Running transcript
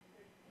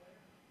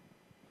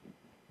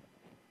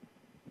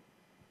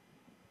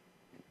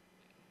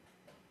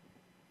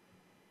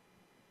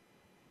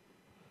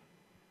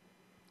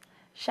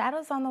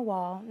Shadows on the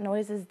wall,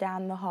 noises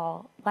down the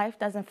hall. Life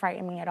doesn't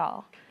frighten me at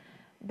all.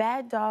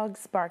 Bad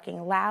dogs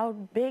barking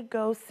loud, big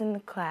ghosts in the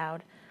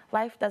cloud.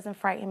 Life doesn't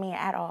frighten me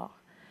at all.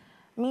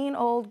 Mean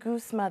old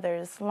goose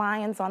mothers,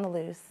 lions on the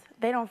loose.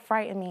 They don't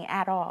frighten me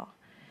at all.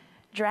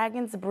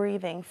 Dragons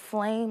breathing,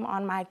 flame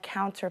on my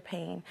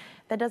counterpane.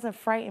 That doesn't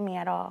frighten me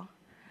at all.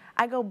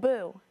 I go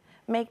boo,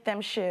 make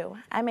them shoo.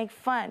 I make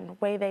fun,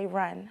 way they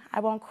run. I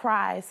won't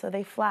cry, so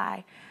they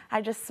fly.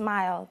 I just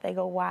smile, they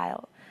go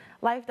wild.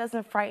 Life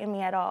doesn't frighten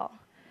me at all.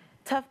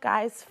 Tough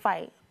guys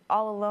fight,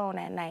 all alone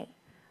at night.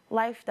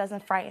 Life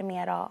doesn't frighten me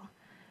at all.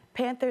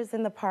 Panthers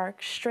in the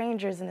park,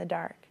 strangers in the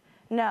dark.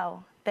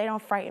 No, they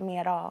don't frighten me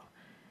at all.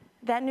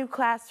 That new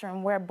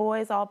classroom where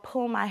boys all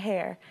pull my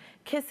hair,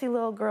 kissy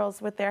little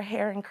girls with their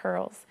hair in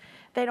curls,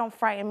 they don't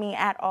frighten me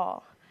at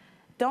all.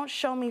 Don't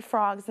show me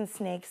frogs and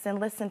snakes and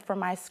listen for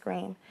my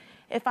scream.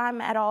 If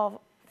I'm at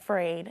all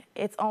afraid,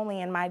 it's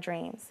only in my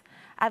dreams.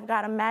 I've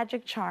got a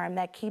magic charm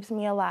that keeps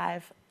me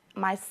alive.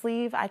 My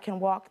sleeve, I can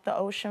walk the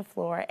ocean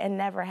floor and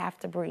never have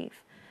to breathe.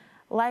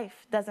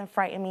 Life doesn't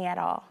frighten me at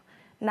all.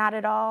 Not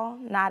at all,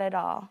 not at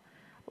all.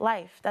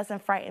 Life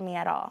doesn't frighten me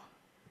at all.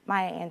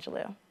 Maya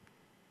Angelou.